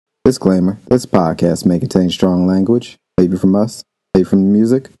Disclaimer: this podcast may contain strong language, maybe from us, maybe from the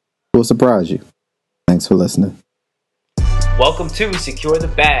music. We'll surprise you. Thanks for listening. Welcome to Secure the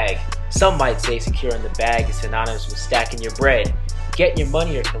Bag. Some might say securing the bag is synonymous with stacking your bread, getting your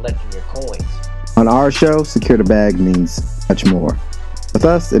money, or collecting your coins. On our show, Secure the Bag means much more. With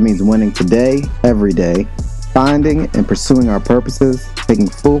us, it means winning today, every day, finding and pursuing our purposes, taking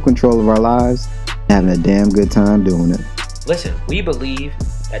full control of our lives, and having a damn good time doing it. Listen, we believe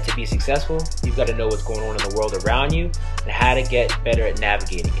that to be successful, you've got to know what's going on in the world around you and how to get better at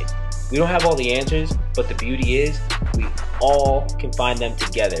navigating it. We don't have all the answers, but the beauty is we all can find them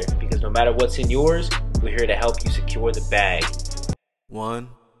together because no matter what's in yours, we're here to help you secure the bag. 1,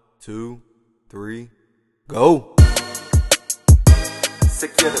 2, 3, go!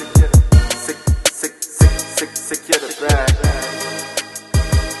 Secure the bag.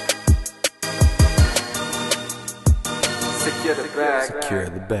 Secure the bag. Secure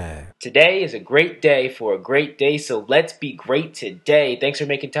the bag. Today is a great day for a great day, so let's be great today. Thanks for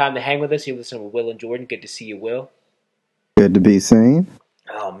making time to hang with us. You're listening with Will and Jordan. Good to see you, Will. Good to be seen.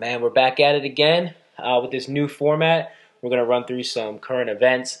 Oh, man, we're back at it again with this new format. We're going to run through some current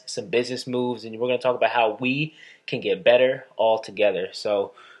events, some business moves, and we're going to talk about how we can get better all together.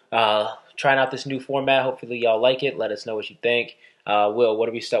 So trying out this new format. Hopefully y'all like it. Let us know what you think. Will, what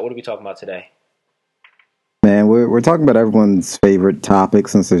are we talking about today? Man, we're talking about everyone's favorite topic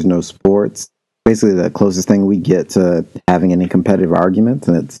since there's no sports. Basically, the closest thing we get to having any competitive arguments,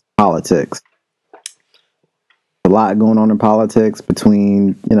 and it's politics. A lot going on in politics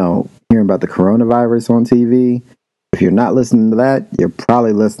between, hearing about the coronavirus on TV. If you're not listening to that, you're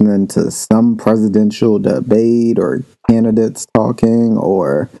probably listening to some presidential debate or candidates talking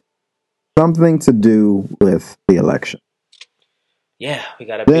or something to do with the election. Yeah, we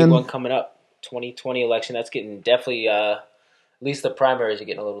got a big one coming up. 2020 election. That's getting definitely, at least the primaries are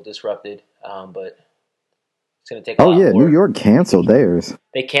getting a little disrupted. But it's going to take a lot more. New York canceled theirs.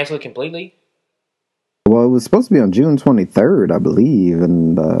 They canceled it completely? Well, it was supposed to be on June 23rd, I believe,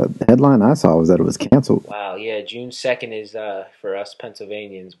 and the headline I saw was that it was canceled. Wow, yeah, June 2nd is for us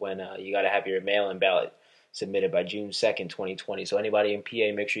Pennsylvanians when you got to have your mail-in ballot submitted by June 2nd, 2020. So anybody in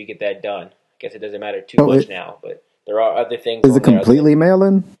PA, make sure you get that done. I guess it doesn't matter too much now, but there are other things. Is it completely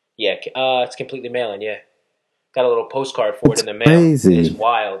mail-in? Yeah, it's completely mail-in, yeah. Got a little postcard for it in the mail. Crazy. It is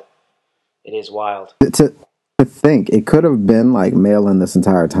wild. It is wild. To think, it could have been like mail-in this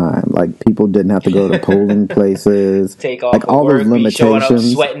entire time. Like, people didn't have to go to polling places. Take off like all work, those limitations. Showing up,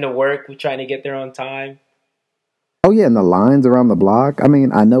 sweating to work, we're trying to get there on time. Oh, yeah, and the lines around the block. I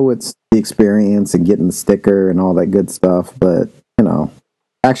mean, I know it's the experience and getting the sticker and all that good stuff, but,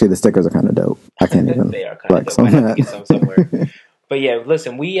 actually the stickers are kind of dope. I can't even they are kind of dope. I have to get some somewhere. But yeah,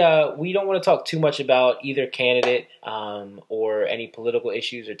 listen, we don't want to talk too much about either candidate or any political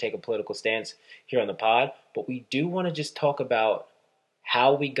issues or take a political stance here on the pod, but we do want to just talk about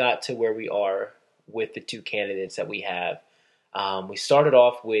how we got to where we are with the two candidates that we have. We started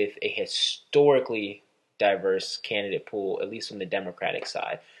off with a historically diverse candidate pool, at least from the Democratic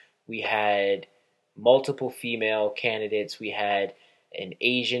side. We had multiple female candidates. We had an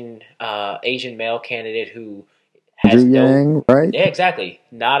Asian male candidate who has Yang, right? Yeah, exactly.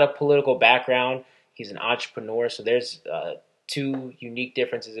 Not a political background. He's an entrepreneur, so there's two unique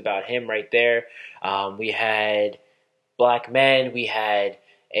differences about him right there. We had black men. We had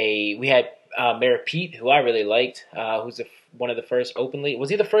Mayor Pete, who I really liked, who's one of the first openly. Was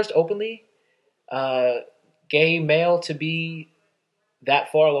he the first openly gay male to be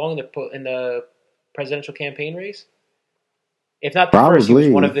that far along in the presidential campaign race? If not the first, he was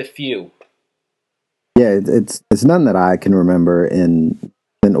one of the few. Yeah, it's none that I can remember in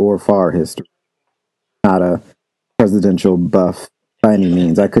or far history. Not a presidential buff by any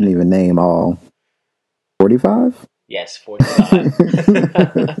means. I couldn't even name all 45. Yes, 45.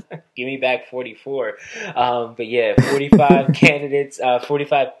 Give me back 44. But yeah, 45 candidates,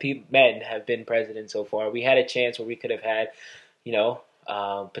 45 men have been president so far. We had a chance where we could have had,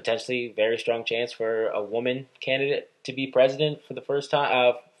 potentially very strong chance for a woman candidate to be president for the first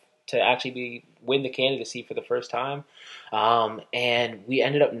time, to actually win the candidacy for the first time. And we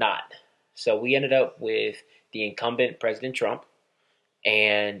ended up not. So we ended up with the incumbent President Trump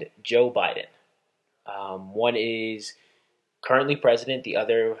and Joe Biden. One is currently president, the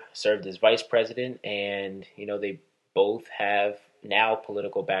other served as vice president, and they both have now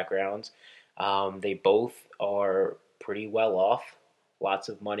political backgrounds. They both are pretty well off, lots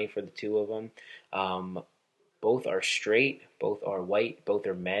of money for the two of them. Both are straight, both are white, both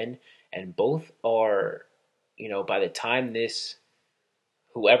are men, and both are, by the time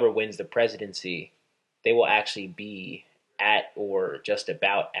whoever wins the presidency, they will actually be at or just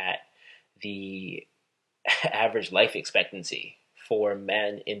about at the average life expectancy for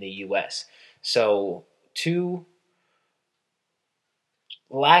men in the U.S. So two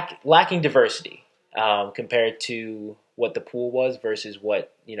lacking diversity compared to what the pool was versus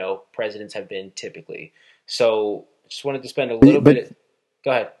what presidents have been typically. So just wanted to spend a little But bit.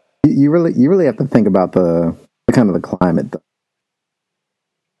 Go ahead. you really have to think about the kind of the climate, though.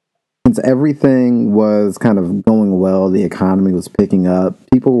 Since everything was kind of going well, the economy was picking up,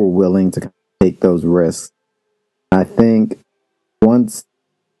 people were willing to kind of take those risks. I think once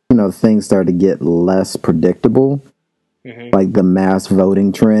things started to get less predictable, like the mass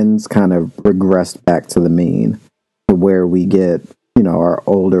voting trends kind of regressed back to the mean, to where we get our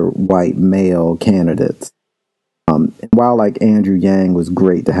older white male candidates. While like Andrew Yang was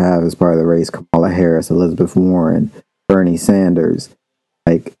great to have as part of the race, Kamala Harris, Elizabeth Warren, Bernie Sanders,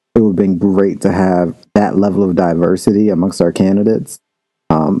 like it would have been great to have that level of diversity amongst our candidates.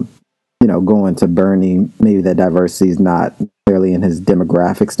 Going to Bernie, maybe that diversity is not necessarily in his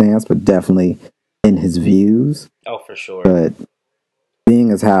demographic stance, but definitely in his views. Oh, for sure. But being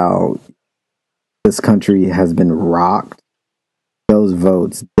as how this country has been rocked, those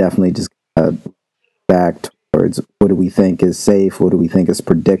votes definitely just back towards what do we think is safe, what do we think is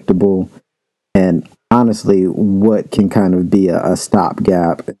predictable, and honestly, what can kind of be a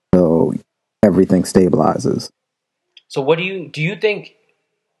stopgap until everything stabilizes. So what do you think?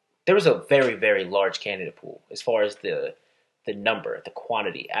 There was a very, very large candidate pool as far as the number, the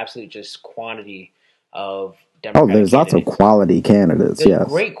quantity, absolute just quantity of Democratic there's lots of quality candidates. There's yes,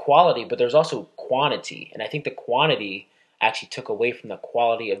 great quality, but there's also quantity, and I think the quantity actually took away from the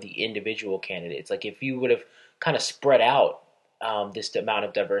quality of the individual candidates. Like if you would have kind of spread out this amount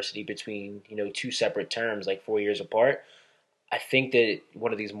of diversity between two separate terms, like 4 years apart, I think that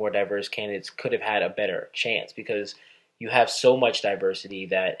one of these more diverse candidates could have had a better chance because you have so much diversity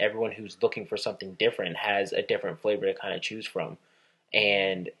that everyone who's looking for something different has a different flavor to kind of choose from.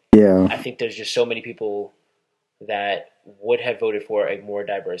 And yeah, I think there's just so many people that would have voted for a more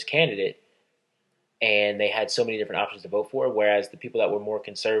diverse candidate and they had so many different options to vote for, whereas the people that were more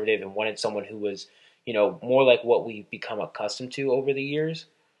conservative and wanted someone who was, more like what we've become accustomed to over the years,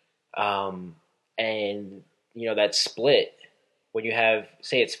 and, that split when you have,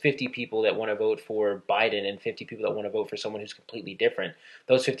 say it's 50 people that want to vote for Biden and 50 people that want to vote for someone who's completely different,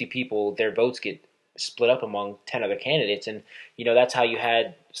 those 50 people, their votes get split up among 10 other candidates. And, that's how you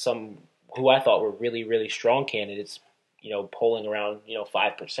had some who I thought were really, really strong candidates, polling around,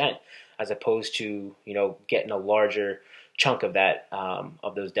 5%, as opposed to, getting a larger chunk of that,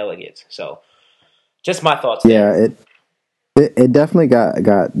 of those delegates. So just my thoughts there. Yeah, it definitely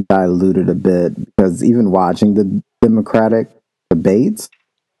got diluted a bit because even watching the Democratic debates,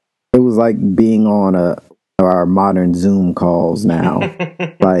 it was like being on our modern Zoom calls now.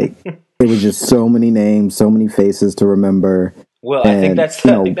 Like it was just so many names, so many faces to remember. Well, I think that's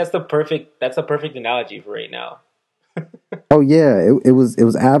the perfect analogy for right now. Oh yeah, it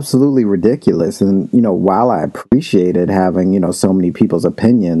was absolutely ridiculous. And while I appreciated having so many people's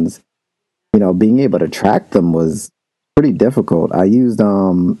opinions, being able to track them was pretty difficult. I used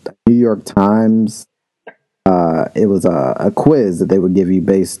New York Times. It was a quiz that they would give you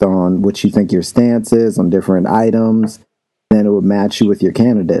based on what you think your stance is on different items. Then it would match you with your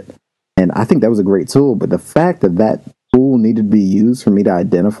candidate. And I think that was a great tool. But the fact that that tool needed to be used for me to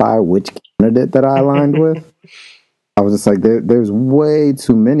identify which candidate that I aligned with, I was just like, there's way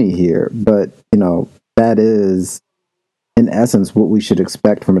too many here. But, that is, in essence, what we should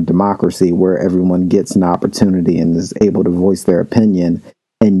expect from a democracy where everyone gets an opportunity and is able to voice their opinion,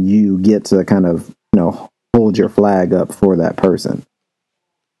 and you get to kind of, hold your flag up for that person.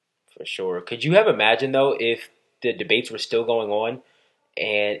 For sure. Could you have imagined, though, if the debates were still going on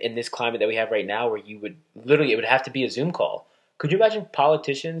and in this climate that we have right now where you would literally, it would have to be a Zoom call. Could you imagine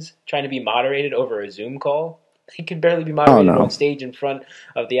politicians trying to be moderated over a Zoom call? They can barely be moderated on stage in front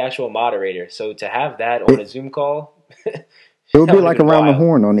of the actual moderator. So to have that on a Zoom call, it would be like Around the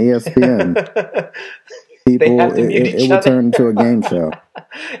Horn on ESPN. People, it would turn into a game show.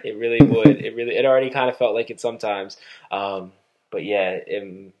 It really would. It already kind of felt like it sometimes. But yeah,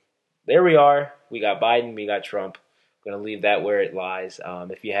 there we are. We got Biden, we got Trump. I'm going to leave that where it lies.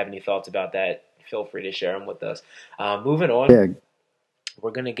 If you have any thoughts about that, feel free to share them with us. Moving on,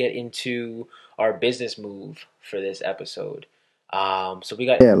 we're going to get into our business move for this episode. So we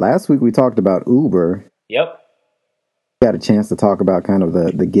got last week we talked about Uber. Yep. Got a chance to talk about kind of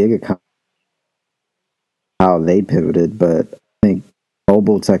the gig economy, how they pivoted, but I think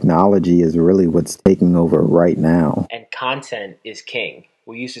mobile technology is really what's taking over right now. And content is king.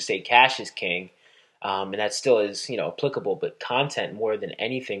 We used to say cash is king. And that still is, applicable. But content, more than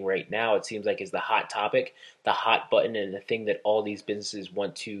anything right now, it seems like is the hot topic, the hot button, and the thing that all these businesses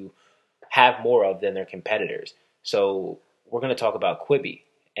want to have more of than their competitors. So we're going to talk about Quibi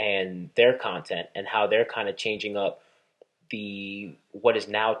and their content and how they're kind of changing up the what is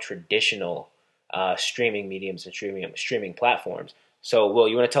now traditional streaming mediums and streaming platforms. So, Will,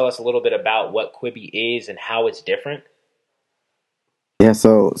 you want to tell us a little bit about what Quibi is and how it's different? Yeah,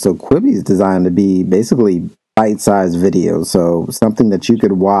 so Quibi is designed to be basically bite-sized videos. So something that you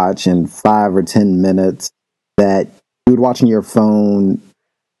could watch in 5 or 10 minutes that you would watch on your phone,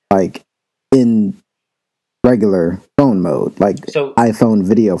 like in regular phone mode, like So, iPhone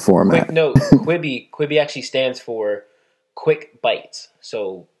video quick format. note: Quibi actually stands for quick bites.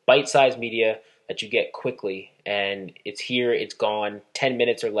 So, bite-sized media that you get quickly, and it's here, it's gone, 10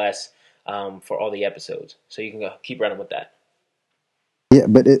 minutes or less for all the episodes. So you can keep running with that. Yeah,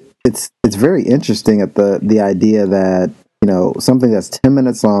 but it's very interesting at the idea that something that's 10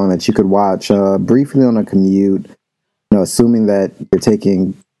 minutes long that you could watch briefly on a commute. Assuming that you're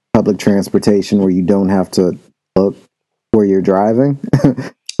taking public transportation where you don't have to look where you're driving,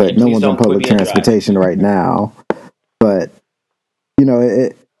 but And no please one's on don't public Quibi and drive. transportation right now. But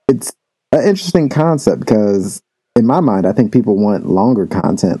it's an interesting concept because in my mind, I think people want longer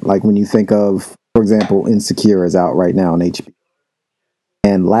content. Like when you think of, for example, Insecure is out right now on HBO.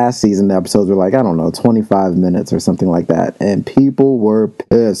 And last season, the episodes were like, I don't know, 25 minutes or something like that. And people were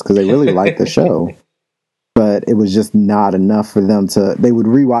pissed because they really liked the show. But it was just not enough for them they would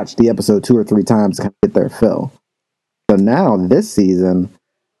rewatch the episode 2 or 3 times to kind of get their fill. So now, this season,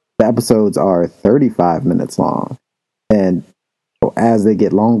 the episodes are 35 minutes long. And as they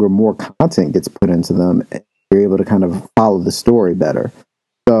get longer, more content gets put into them. And you're able to kind of follow the story better.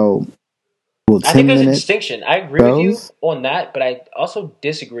 So, will I think 10 there's a minute distinction. I agree with you shows? on that, but I also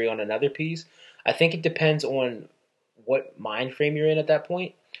disagree on another piece. I think it depends on what mind frame you're in at that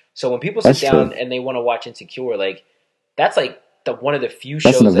point. So when people sit That's true. down and they want to watch Insecure, like that's like the one of the few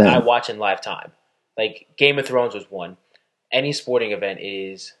That's an shows that I event. watch in live time. Like Game of Thrones was one. Any sporting event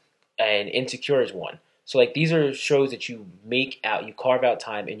is, and Insecure is one. So like these are shows that you carve out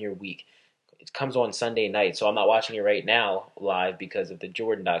time in your week. It comes on Sunday night, so I'm not watching it right now live because of the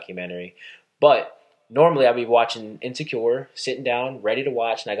Jordan documentary. But normally I'd be watching Insecure, sitting down, ready to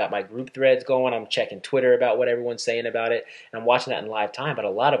watch, and I got my group threads going. I'm checking Twitter about what everyone's saying about it, and I'm watching that in live time. But a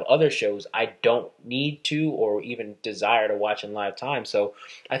lot of other shows I don't need to or even desire to watch in live time. So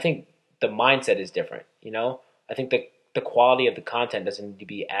I think the mindset is different. I think the quality of the content doesn't need to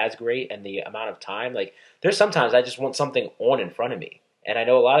be as great, and the amount of time. Like there's sometimes I just want something on in front of me. And I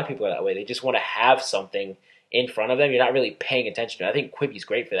know a lot of people are that way. They just want to have something in front of them. You're not really paying attention to it. I think Quibi's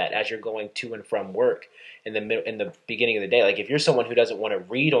great for that as you're going to and from work in the beginning of the day. Like if you're someone who doesn't want to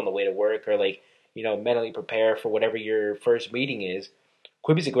read on the way to work or mentally prepare for whatever your first meeting is,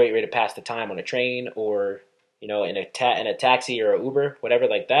 Quibi's a great way to pass the time on a train or in a taxi or a Uber, whatever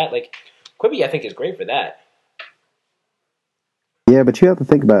like that. Like Quibi, I think is great for that. Yeah, but you have to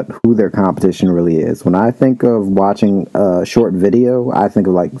think about who their competition really is. When I think of watching a short video, I think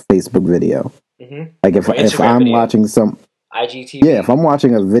of like Facebook video. Like Or if Instagram I'm video, watching IGTV. if I'm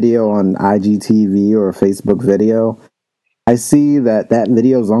watching a video on IGTV or a Facebook video, I see that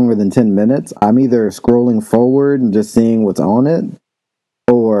video is longer than 10 minutes. I'm either scrolling forward and just seeing what's on it,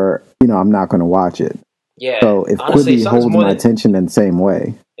 or I'm not going to watch it. Yeah, So if honestly, if Quibi something's holds more my than attention in the same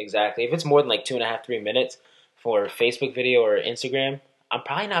way, exactly, if it's more than like 2.5, 3 minutes for Facebook video or Instagram, I'm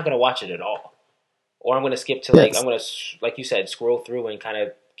probably not going to watch it at all. Or I'm going to skip to I'm yes, going to, like you said, scroll through and kind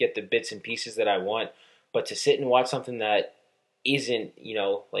of get the bits and pieces that I want. But to sit and watch something that isn't,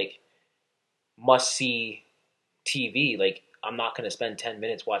 like must see TV, like I'm not going to spend 10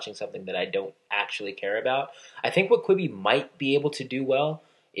 minutes watching something that I don't actually care about. I think what Quibi might be able to do well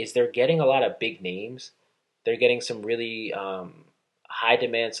is they're getting a lot of big names. They're getting some really high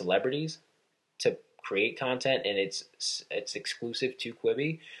demand celebrities to create content, and it's exclusive to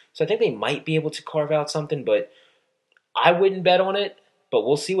Quibi. So I think they might be able to carve out something, but I wouldn't bet on it. But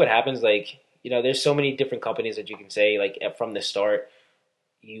we'll see what happens. Like there's so many different companies that you can say like from the start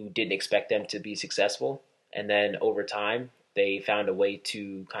you didn't expect them to be successful, and then over time they found a way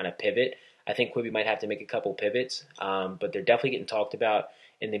to kind of pivot. I think Quibi might have to make a couple pivots, but they're definitely getting talked about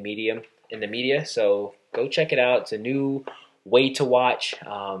in the media. So go check it out. It's a new way to watch.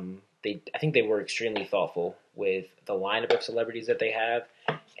 I think they were extremely thoughtful with the lineup of celebrities that they have,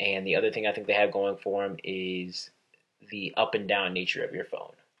 and the other thing I think they have going for them is the up and down nature of your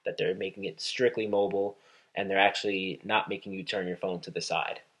phone. That they're making it strictly mobile, and they're actually not making you turn your phone to the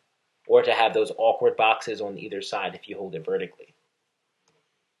side or to have those awkward boxes on either side if you hold it vertically.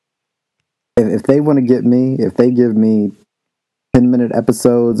 if they want to get me, if they give me 10-minute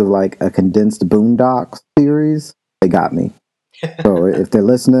episodes of like a condensed Boondocks series, they got me. So if they're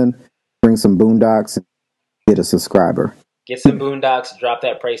listening, bring some Boondocks and get a subscriber. Get some Boondocks, drop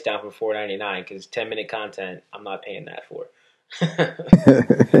that price down from $4.99 because 10-minute content, I'm not paying that for.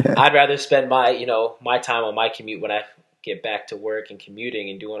 I'd rather spend my time on my commute when I get back to work and commuting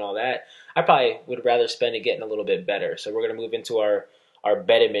and doing all that. I probably would rather spend it getting a little bit better. So we're going to move into our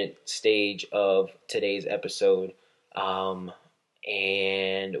betterment stage of today's episode. And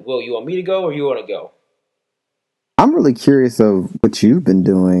Will, you want me to go or you want to go? I'm really curious of what you've been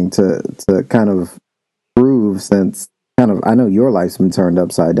doing to kind of prove, since kind of I know your life's been turned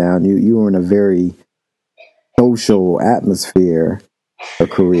upside down. You were in a very social atmosphere, a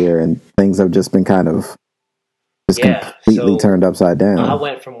career, and things have just been kind of completely turned upside down. I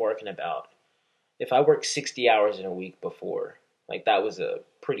went from working if I worked 60 hours in a week before, like that was a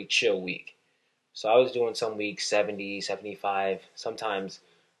pretty chill week. So I was doing some weeks 70, 75, sometimes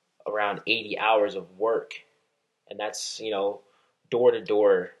around 80 hours of work. And that's, door to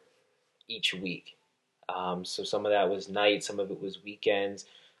door each week. So some of that was nights, some of it was weekends,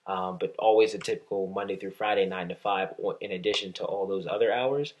 but always a typical Monday through Friday, 9 to 5, in addition to all those other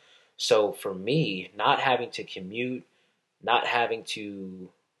hours. So for me, not having to commute, not having to,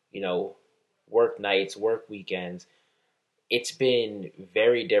 work nights, work weekends, it's been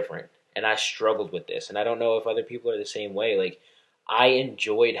very different. And I struggled with this. And I don't know if other people are the same way. Like, I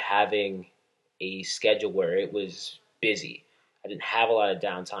enjoyed having a schedule where it was busy. I didn't have a lot of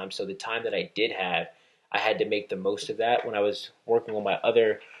downtime. So the time that I did have, I had to make the most of that when I was working on my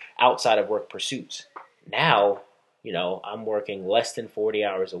other outside of work pursuits. Now, I'm working less than 40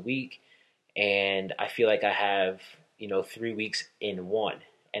 hours a week, and I feel like I have, 3 weeks in one.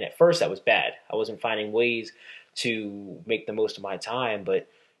 And at first that was bad. I wasn't finding ways to make the most of my time, but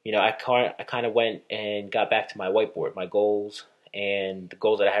I kind of went and got back to my whiteboard, my goals, and the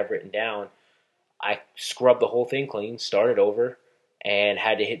goals that I have written down. I scrubbed the whole thing clean, started over, and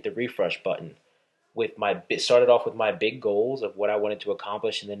had to hit the refresh button. Started off with my big goals of what I wanted to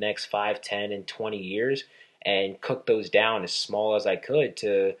accomplish in the next 5, 10, and 20 years, and cooked those down as small as I could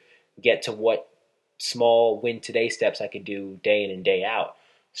to get to what small win today steps I could do day in and day out.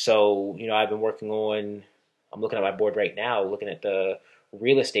 So, I've been I'm looking at my board right now, looking at the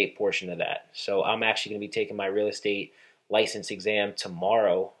real estate portion of that. So I'm actually going to be taking my real estate license exam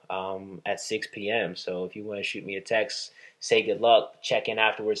tomorrow at 6 p.m. So if you want to shoot me a text, say good luck, check in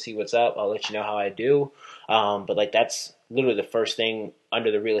afterwards, see what's up. I'll let you know how I do. But that's literally the first thing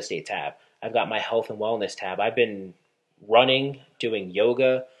under the real estate tab. I've got my health and wellness tab. I've been running, doing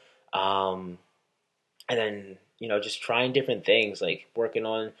yoga, and then, just trying different things, like working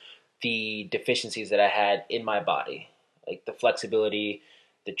on the deficiencies that I had in my body, like the flexibility,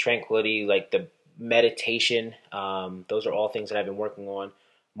 the tranquility, like the meditation. Those are all things that I've been working on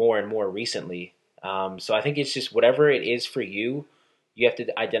more and more recently. So I think it's just whatever it is for you, you have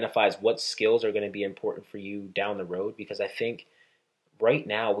to identify as what skills are going to be important for you down the road, because I think right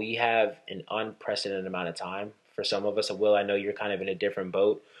now we have an unprecedented amount of time. For some of us, Will, I know you're kind of in a different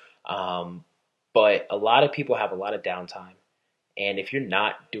boat, but a lot of people have a lot of downtime. And if you're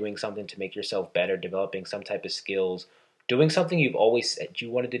not doing something to make yourself better, developing some type of skills, doing something you've always said you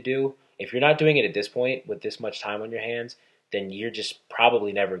wanted to do, if you're not doing it at this point with this much time on your hands, then you're just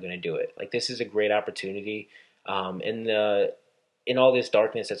probably never going to do it. Like, this is a great opportunity. In all this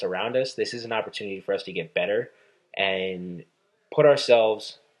darkness that's around us, this is an opportunity for us to get better and put our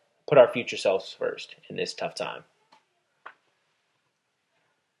future selves first in this tough time.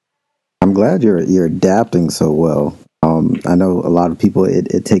 I'm glad you're adapting so well. I know a lot of people,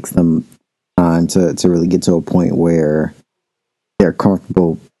 it takes them time to really get to a point where they're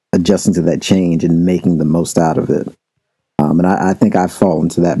comfortable adjusting to that change and making the most out of it. And I think I fall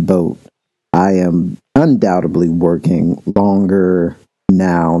into that boat. I am undoubtedly working longer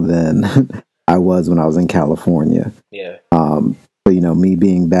now than I was when I was in California. Yeah. So, me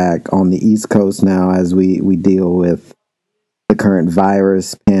being back on the East Coast now as we deal with the current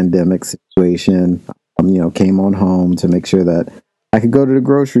virus pandemic situation, came on home to make sure that I could go to the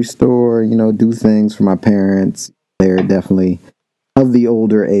grocery store, do things for my parents. They're definitely of the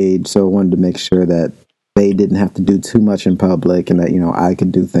older age, so I wanted to make sure that they didn't have to do too much in public and that, I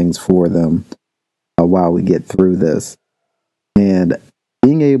could do things for them while we get through this. And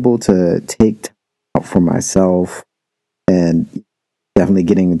being able to take time out for myself and definitely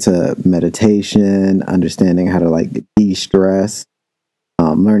getting into meditation, understanding how to de-stress,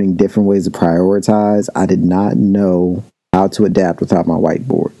 learning different ways to prioritize. I did not know how to adapt without my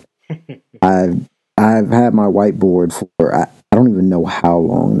whiteboard. I've had my whiteboard for I don't even know how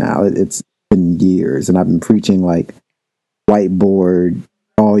long now. It's been years, and I've been preaching like whiteboard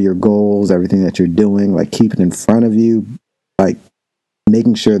all your goals, everything that you're doing, like keep it in front of you, like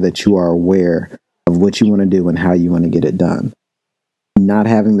making sure that you are aware of what you want to do and how you want to get it done. Not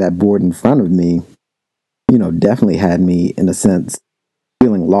having that board in front of me, definitely had me in a sense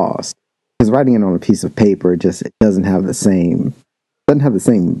feeling lost, because writing it on a piece of paper just it doesn't have the same.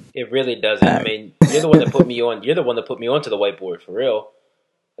 It really doesn't. I mean, you're the one that put me on. You're the one that put me onto the whiteboard for real.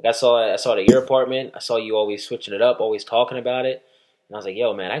 Like I saw it at your apartment. I saw you always switching it up, always talking about it, and I was like,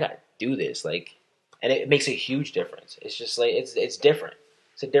 "Yo, man, I gotta do this." Like, and it makes a huge difference. It's just like it's different.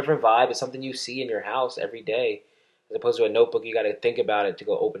 It's a different vibe. It's something you see in your house every day, as opposed to a notebook. You got to think about it to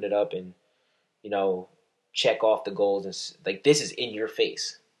go open it up and check off the goals. And like this is in your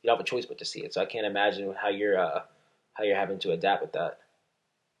face. You don't have a choice but to see it. So I can't imagine how you're having to adapt with that.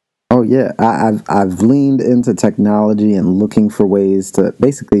 Oh yeah, I've leaned into technology and looking for ways to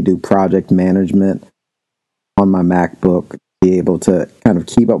basically do project management on my MacBook, be able to kind of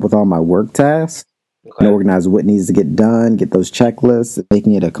keep up with all my work tasks and organize what needs to get done, get those checklists,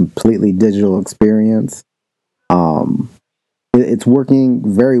 making it a completely digital experience. It's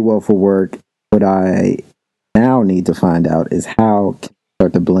working very well for work. What I now need to find out is how can I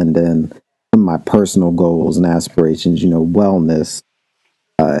start to blend in some of my personal goals and aspirations, wellness.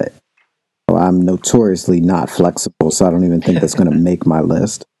 I'm notoriously not flexible, so I don't even think that's going to make my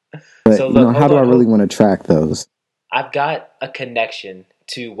list. But so look, how do I really want to track those? I've got a connection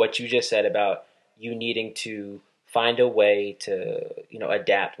to what you just said about you needing to find a way to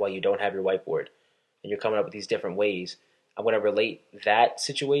adapt while you don't have your whiteboard, and you're coming up with these different ways. I'm going to relate that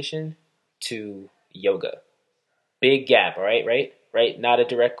situation to yoga. Big gap, all right, right? Not a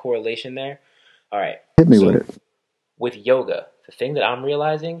direct correlation there. All right. Hit me with it. With yoga, the thing that I'm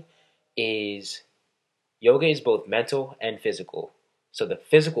realizing is yoga is both mental and physical. So the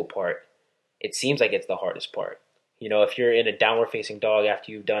physical part, it seems like it's the hardest part. If you're in a downward facing dog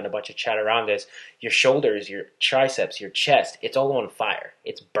after you've done a bunch of chaturangas, your shoulders, your triceps, your chest, it's all on fire.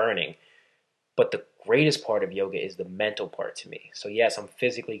 It's burning. But the greatest part of yoga is the mental part to me. So yes, I'm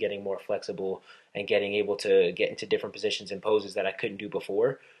physically getting more flexible and getting able to get into different positions and poses that I couldn't do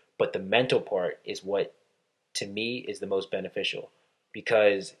before. But the mental part is what, to me, is the most beneficial,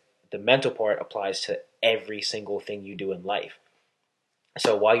 because the mental part applies to every single thing you do in life.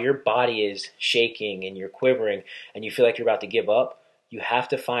 So while your body is shaking and you're quivering and you feel like you're about to give up, you have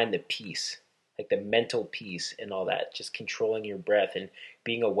to find the peace, like the mental peace and all that, just controlling your breath and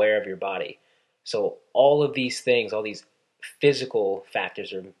being aware of your body. So all of these things, all these physical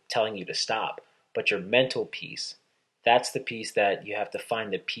factors are telling you to stop, but your mental peace, that's the piece that you have to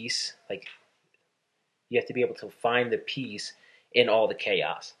find the peace. Like you have to be able to find the peace in all the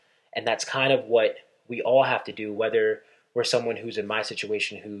chaos. And that's kind of what we all have to do, whether we're someone who's in my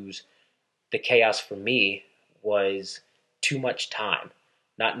situation, who's the chaos for me was too much time,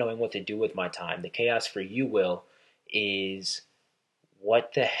 not knowing what to do with my time. The chaos for you, Will, is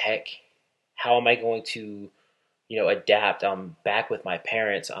what the heck? How am I going to, adapt? I'm back with my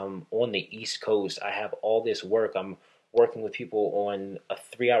parents. I'm on the East Coast. I have all this work. I'm working with people on a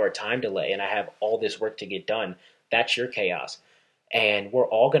 3-hour time delay, and I have all this work to get done. That's your chaos. And we're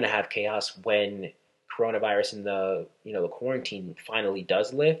all going to have chaos when coronavirus and the quarantine finally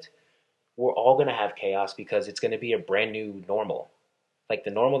does lift. We're all going to have chaos because it's going to be a brand new normal. Like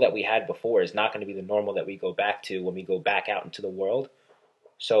the normal that we had before is not going to be the normal that we go back to when we go back out into the world.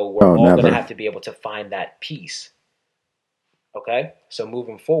 So we're all going to have to be able to find that peace. Okay? So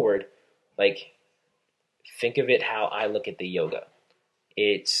moving forward, like think of it how I look at the yoga.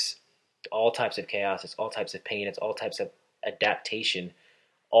 It's all types of chaos, it's all types of pain, it's all types of adaptation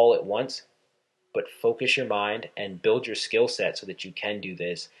all at once. But focus your mind and build your skill set so that you can do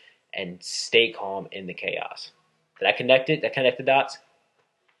this and stay calm in the chaos. Did I connect it? Did I connect the dots?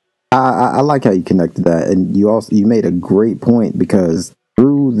 I like how you connected that, and you made a great point, because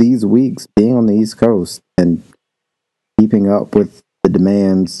through these weeks being on the East Coast and keeping up with the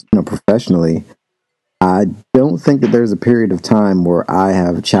demands, professionally, I don't think that there's a period of time where I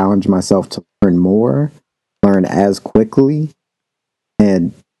have challenged myself to learn more, learn as quickly,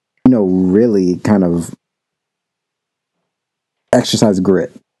 and really kind of exercise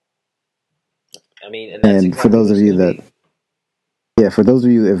grit. I mean, and that's for those of you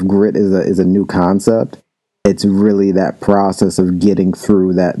if grit is a new concept, it's really that process of getting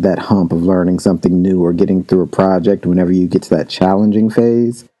through that hump of learning something new or getting through a project. Whenever you get to that challenging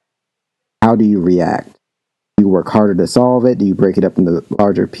phase, how do you react? Do you work harder to solve it? Do you break it up into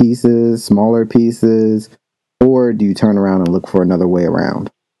larger pieces, smaller pieces, or do you turn around and look for another way around?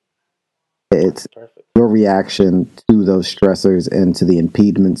 It's Perfect. your reaction to those stressors and to the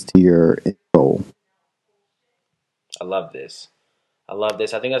impediments to your goal. I love this. I love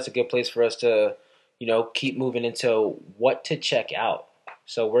this. I think that's a good place for us to, keep moving into what to check out.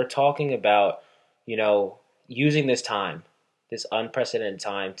 So we're talking about, using this time, this unprecedented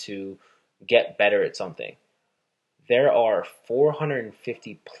time to get better at something. There are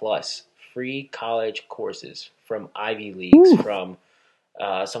 450 plus free college courses from Ivy Leagues, Whew. from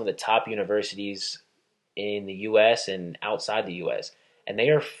some of the top universities in the U.S. and outside the U.S. And they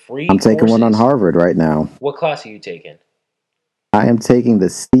are free I'm taking one on courses. Harvard right now. What class are you taking? I am taking the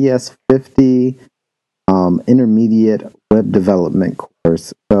CS50 intermediate web development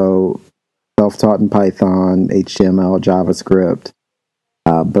course. So self-taught in Python, HTML, JavaScript.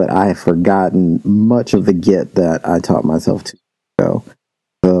 But I have forgotten much of the Git that I taught myself to go.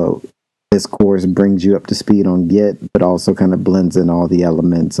 So this course brings you up to speed on Git, but also kind of blends in all the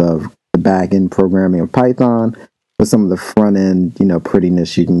elements of the back-end programming of Python with some of the front-end,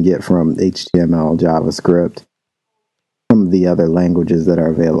 prettiness you can get from HTML, JavaScript, some of the other languages that are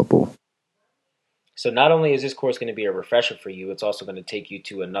available. So not only is this course going to be a refresher for you, it's also going to take you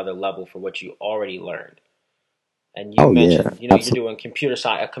to another level for what you already learned. And you Oh yeah, mentioned, you're absolutely. doing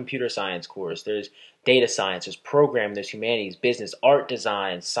a computer science course. There's data science, there's programming, there's humanities, business, art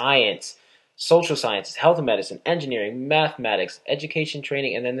design, science, social sciences, health and medicine, engineering, mathematics, education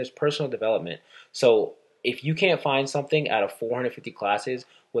training, and then there's personal development. So if you can't find something out of 450 classes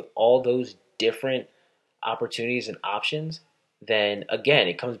with all those different opportunities and options, then again,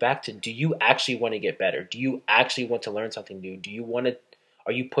 it comes back to, do you actually want to get better? Do you actually want to learn something new?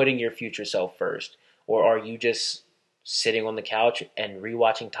 Are you putting your future self first? Or are you just sitting on the couch and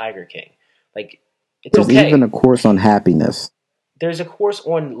rewatching Tiger King? Like, it's There's even okay. a course on happiness. There's a course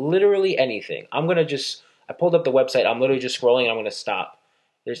on literally anything. I pulled up the website. I'm literally just scrolling. And I'm going to stop.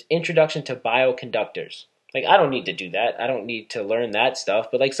 There's Introduction to Bioconductors. Like, I don't need to do that. I don't need to learn that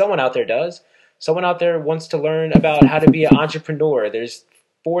stuff. But like, someone out there does. Someone out there wants to learn about how to be an entrepreneur. There's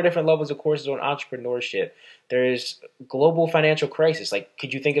 4 different levels of courses on entrepreneurship. There's global financial crisis. Like,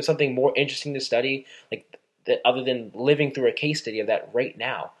 could you think of something more interesting to study, like, that, other than living through a case study of that right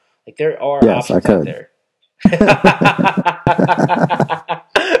now? Like, there are Yes, I options out could. there.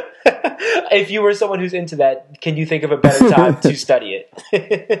 If you were someone who's into that, can you think of a better time to study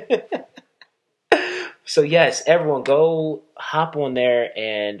it? So yes, everyone go hop on there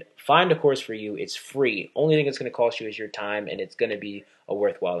and find a course for you. It's free. Only thing it's going to cost you is your time, and it's going to be a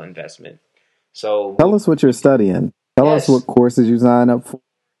worthwhile investment. So Tell us what you're studying. Tell us yes, what courses you sign up for,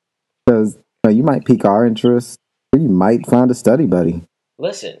 because you might pique our interest, or you might find a study buddy.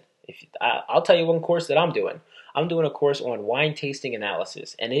 listen. I'll tell you one course that I'm doing. I'm doing a course on wine tasting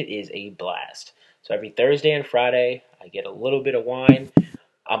analysis, and it is a blast. So every Thursday and Friday, I get a little bit of wine.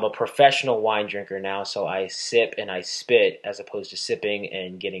 I'm a professional wine drinker now, so I sip and I spit as opposed to sipping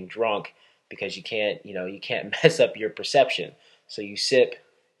and getting drunk, because you can't mess up your perception. So you sip,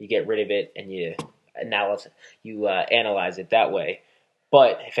 you get rid of it, and analyze it that way.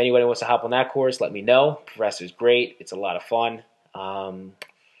 But if anybody wants to hop on that course, let me know. Professor's great. It's a lot of fun.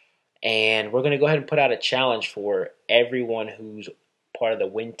 And we're going to go ahead and put out a challenge for everyone who's part of the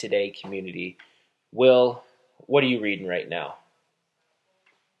Win Today community. Will, what are you reading right now?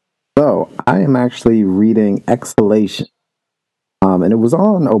 So I am actually reading Exhalation, and it was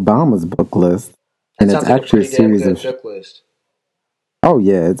on Obama's book list, That and it's sounds like a actually a pretty damn series good of. book list. Oh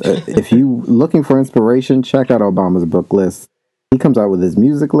yeah, if you looking for inspiration, check out Obama's book list. He comes out with his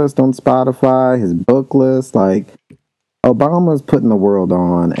music list on Spotify, his book list. Like, Obama's putting the world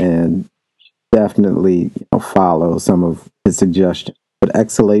on, and definitely follow some of his suggestions. But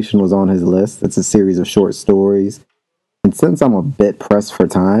Exhalation was on his list. It's a series of short stories. And since I'm a bit pressed for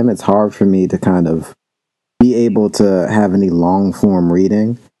time, it's hard for me to kind of be able to have any long form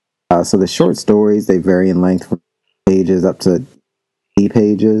reading. So the short stories, they vary in length from pages up to 80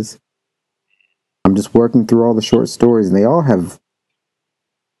 pages. I'm just working through all the short stories, and they all have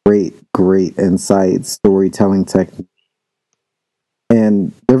great insights, storytelling technique,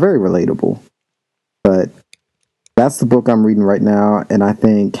 and they're very relatable. But that's the book I'm reading right now, and I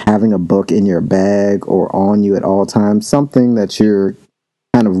think having a book in your bag or on you at all times, something that you're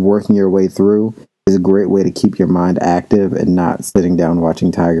kind of working your way through, is a great way to keep your mind active and not sitting down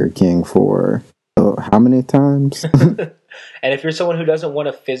watching Tiger King for how many times? And if you're someone who doesn't want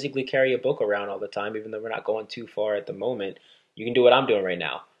to physically carry a book around all the time, even though we're not going too far at the moment, you can do what I'm doing right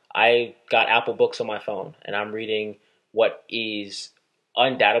now. I got Apple Books on my phone, and I'm reading what is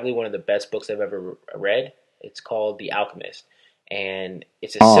undoubtedly one of the best books I've ever read. It's called The Alchemist, and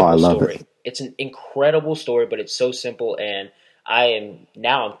it's a Oh, I simple love it. story. It's an incredible story, but it's so simple, and I'm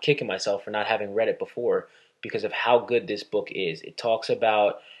kicking myself for not having read it before because of how good this book is. It talks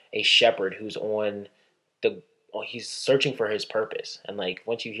about a shepherd who's on the he's searching for his purpose. And like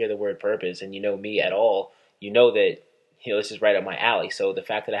once you hear the word purpose and you know me at all, you know that this is right up my alley. So the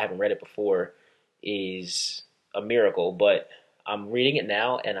fact that I haven't read it before is a miracle, but I'm reading it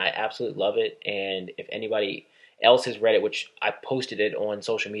now and I absolutely love it. And if anybody else has read it, which I posted it on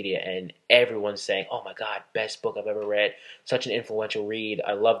social media and everyone's saying, "Oh my God, best book I've ever read. Such an influential read.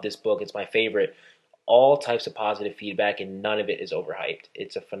 I love this book. It's my favorite." All types of positive feedback and none of it is overhyped.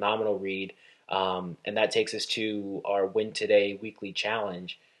 It's a phenomenal read. And that takes us to our Win Today weekly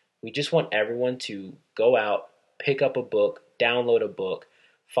challenge. We just want everyone to go out, pick up a book, download a book,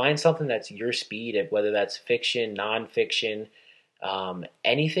 find something that's your speed, whether that's fiction, nonfiction,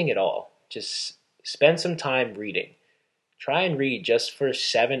 anything at all. Just spend some time reading. Try and read just for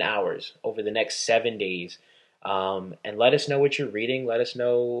 7 hours over the next 7 days. And let us know what you're reading. Let us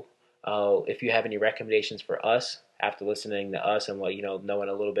know if you have any recommendations for us after listening to us and knowing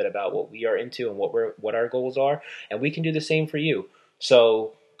a little bit about what we are into and what our goals are, and we can do the same for you.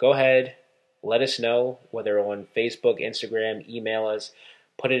 So go ahead, let us know whether on Facebook, Instagram, email us,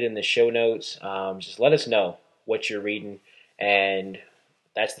 put it in the show notes. Just let us know what you're reading, and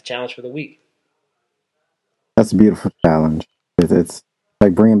that's the challenge for the week. That's a beautiful challenge. It's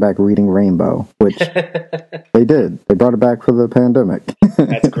like bringing back Reading Rainbow, which they did. They brought it back for the pandemic.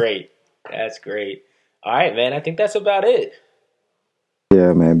 That's great. That's great. All right, man. I think that's about it.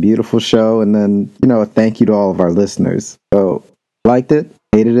 Yeah, man. Beautiful show. And then, a thank you to all of our listeners. So, liked it,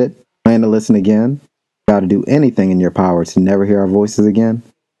 hated it, plan to listen again, got to do anything in your power to never hear our voices again?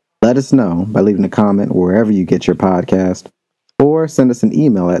 Let us know by leaving a comment wherever you get your podcast, or send us an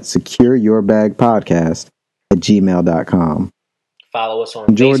email at secureyourbagpodcast@gmail.com. Follow us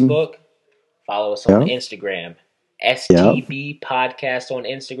on Jordan, Facebook. Follow us on Instagram. STB Podcast on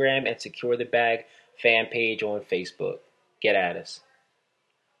Instagram and Secure the Bag fan page on Facebook. Get at us.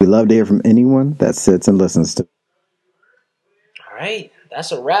 We love to hear from anyone that sits and listens to. All right,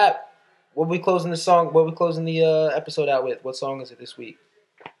 that's a wrap. What are we closing the episode out with? What song is it this week?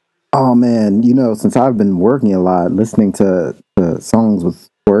 Oh man, since I've been working a lot, listening to songs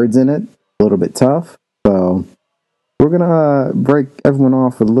with words in it, a little bit tough. So we're gonna break everyone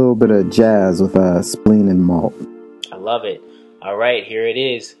off with a little bit of jazz with Spleen and Malt. I love it. All right, here it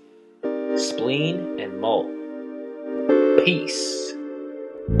is. Spleen and Malt. Peace.